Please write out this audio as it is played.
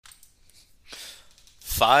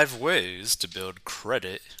5 ways to build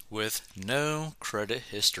credit with no credit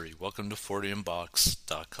history. Welcome to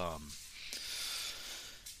 40inbox.com.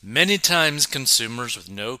 Many times consumers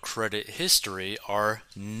with no credit history are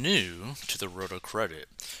new to the world of credit.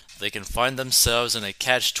 They can find themselves in a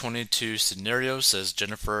catch-22 scenario, says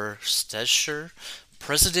Jennifer Stetcher,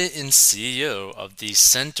 President and CEO of the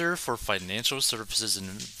Center for Financial Services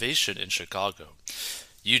Innovation in Chicago.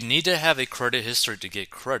 You need to have a credit history to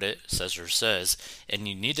get credit, Stetcher says, and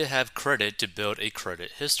you need to have credit to build a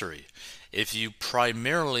credit history. If you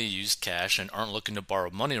primarily use cash and aren't looking to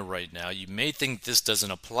borrow money right now, you may think this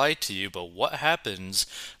doesn't apply to you, but what happens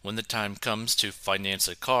when the time comes to finance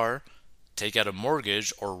a car, take out a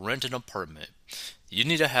mortgage, or rent an apartment? You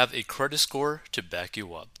need to have a credit score to back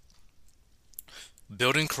you up.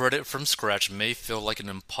 Building credit from scratch may feel like an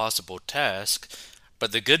impossible task,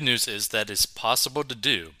 but the good news is that it's possible to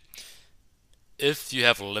do. If you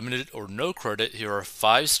have limited or no credit, here are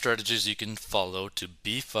 5 strategies you can follow to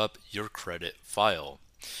beef up your credit file.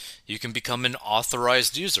 You can become an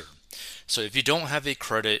authorized user. So if you don't have a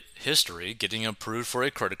credit history, getting approved for a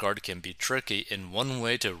credit card can be tricky, and one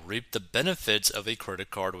way to reap the benefits of a credit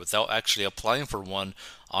card without actually applying for one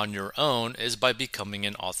on your own is by becoming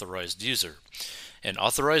an authorized user. An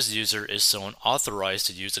authorized user is someone authorized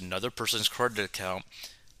to use another person's credit account.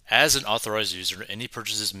 As an authorized user, any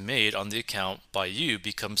purchases made on the account by you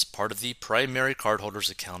becomes part of the primary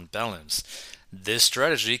cardholder's account balance. This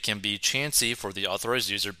strategy can be chancy for the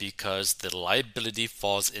authorized user because the liability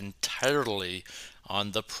falls entirely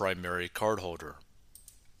on the primary cardholder.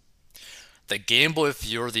 The gamble if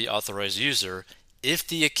you're the authorized user, if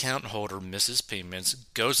the account holder misses payments,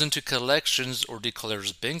 goes into collections, or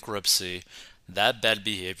declares bankruptcy, that bad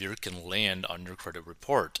behavior can land on your credit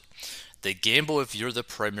report. The gamble if you're the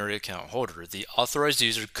primary account holder. The authorized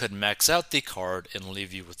user could max out the card and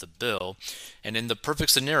leave you with a bill. And in the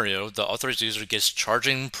perfect scenario, the authorized user gets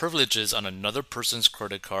charging privileges on another person's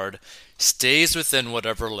credit card, stays within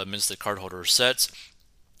whatever limits the cardholder sets,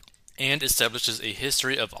 and establishes a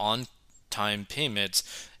history of on-time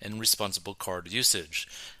payments and responsible card usage.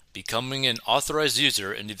 Becoming an authorized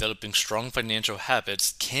user and developing strong financial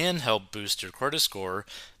habits can help boost your credit score,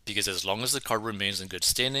 because as long as the card remains in good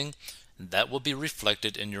standing, that will be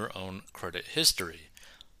reflected in your own credit history.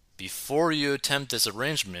 Before you attempt this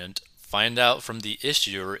arrangement, find out from the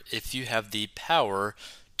issuer if you have the power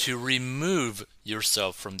to remove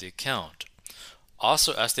yourself from the account.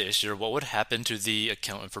 Also ask the issuer what would happen to the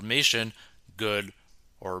account information, good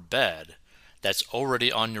or bad, that's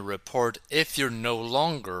already on your report if you're no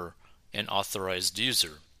longer an authorized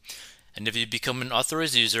user. And if you become an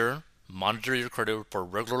authorized user, monitor your credit report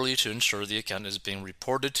regularly to ensure the account is being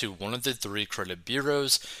reported to one of the 3 credit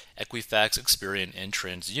bureaus: Equifax, Experian, and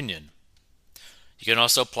TransUnion. You can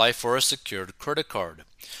also apply for a secured credit card.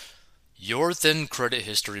 Your thin credit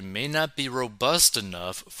history may not be robust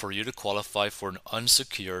enough for you to qualify for an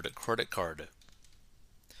unsecured credit card.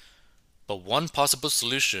 But one possible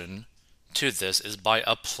solution to this is by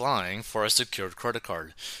applying for a secured credit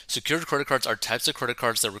card. Secured credit cards are types of credit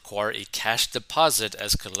cards that require a cash deposit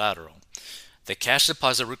as collateral. The cash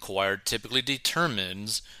deposit required typically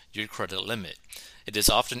determines your credit limit. It is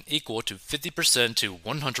often equal to 50% to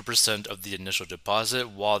 100% of the initial deposit.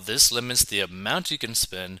 While this limits the amount you can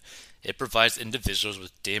spend, it provides individuals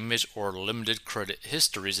with damaged or limited credit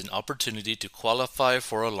histories an opportunity to qualify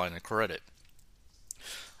for a line of credit.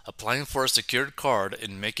 Applying for a secured card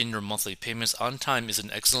and making your monthly payments on time is an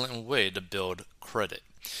excellent way to build credit.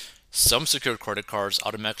 Some secured credit cards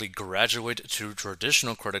automatically graduate to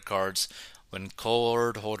traditional credit cards when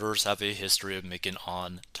card holders have a history of making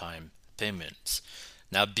on-time payments.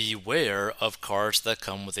 Now beware of cards that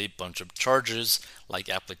come with a bunch of charges like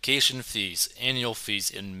application fees, annual fees,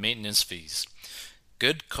 and maintenance fees.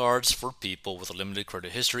 Good cards for people with a limited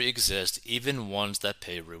credit history exist, even ones that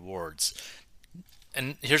pay rewards.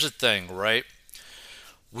 And here's the thing, right?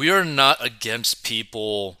 We are not against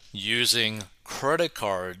people using credit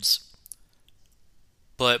cards,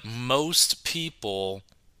 but most people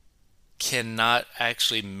cannot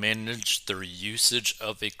actually manage their usage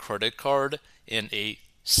of a credit card in a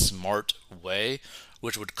smart way,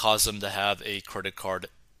 which would cause them to have a credit card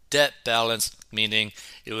debt balance, meaning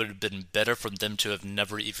it would have been better for them to have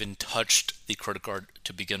never even touched the credit card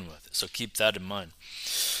to begin with. So keep that in mind.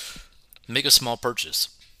 Make a small purchase.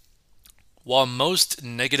 While most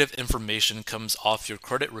negative information comes off your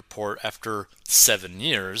credit report after 7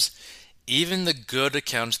 years, even the good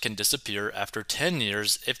accounts can disappear after 10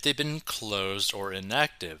 years if they've been closed or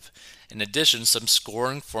inactive. In addition, some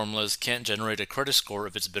scoring formulas can't generate a credit score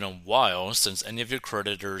if it's been a while since any of your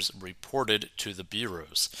creditors reported to the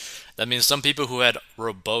bureaus. That means some people who had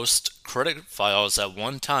robust credit files at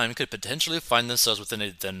one time could potentially find themselves within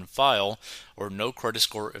a then file or no credit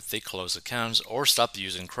score if they close accounts or stop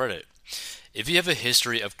using credit. If you have a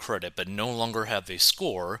history of credit but no longer have a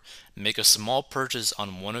score, make a small purchase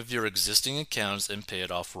on one of your existing accounts and pay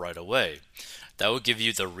it off right away. That will give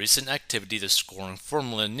you the recent activity the scoring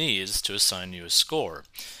formula needs to assign you a score.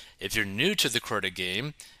 If you're new to the credit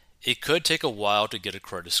game, it could take a while to get a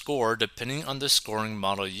credit score depending on the scoring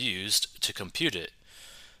model used to compute it.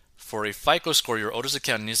 For a FICO score, your oldest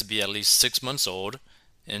account needs to be at least 6 months old,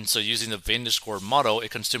 and so using the VantageScore model, a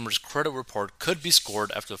consumer's credit report could be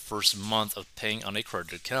scored after the first month of paying on a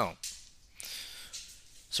credit account.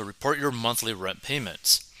 So report your monthly rent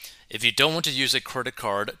payments. If you don't want to use a credit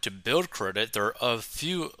card to build credit, there are a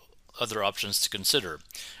few other options to consider.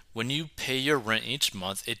 When you pay your rent each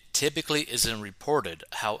month, it typically isn't reported.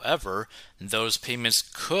 However, those payments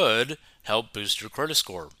could help boost your credit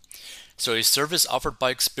score. So a service offered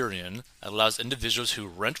by Experian allows individuals who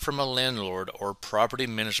rent from a landlord or property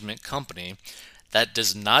management company that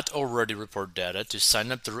does not already report data to sign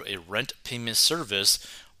up through a rent payment service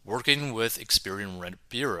working with Experian Rent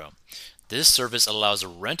Bureau. This service allows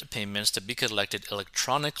rent payments to be collected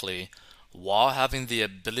electronically while having the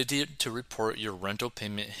ability to report your rental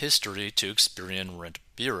payment history to Experian Rent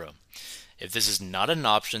Bureau. If this is not an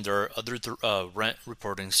option, there are other rent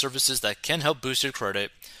reporting services that can help boost your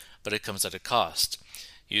credit, but it comes at a cost.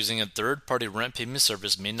 Using a third-party rent payment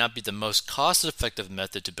service may not be the most cost-effective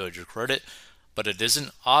method to build your credit, but it is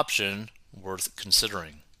an option worth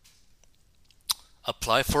considering.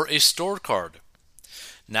 Apply for a store card.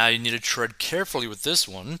 Now you need to tread carefully with this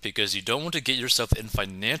one because you don't want to get yourself in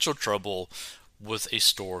financial trouble with a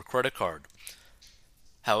store credit card.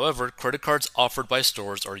 However, credit cards offered by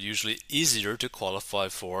stores are usually easier to qualify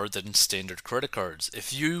for than standard credit cards.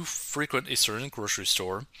 If you frequent a certain grocery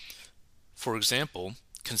store, for example,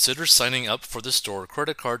 consider signing up for the store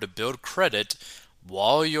credit card to build credit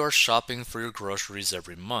while you are shopping for your groceries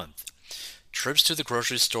every month. Trips to the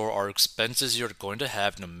grocery store are expenses you're going to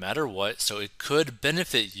have no matter what, so it could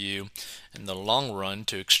benefit you in the long run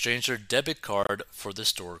to exchange your debit card for the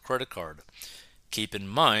store credit card. Keep in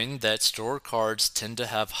mind that store cards tend to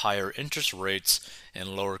have higher interest rates and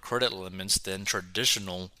lower credit limits than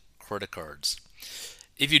traditional credit cards.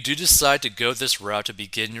 If you do decide to go this route to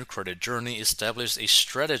begin your credit journey, establish a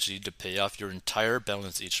strategy to pay off your entire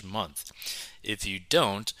balance each month. If you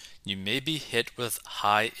don't, you may be hit with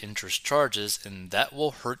high interest charges, and that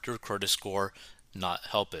will hurt your credit score, not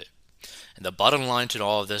help it. And the bottom line to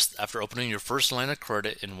all of this, after opening your first line of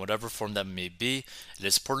credit in whatever form that may be, it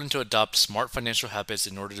is important to adopt smart financial habits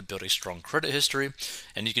in order to build a strong credit history,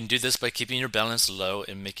 and you can do this by keeping your balance low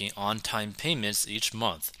and making on-time payments each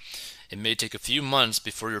month. It may take a few months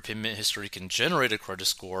before your payment history can generate a credit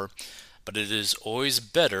score, but it is always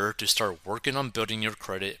better to start working on building your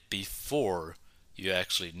credit before you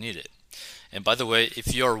actually need it. And by the way,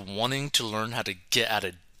 if you are wanting to learn how to get out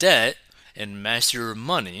of debt and master your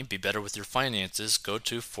money, be better with your finances, go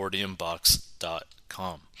to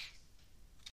 40inbox.com.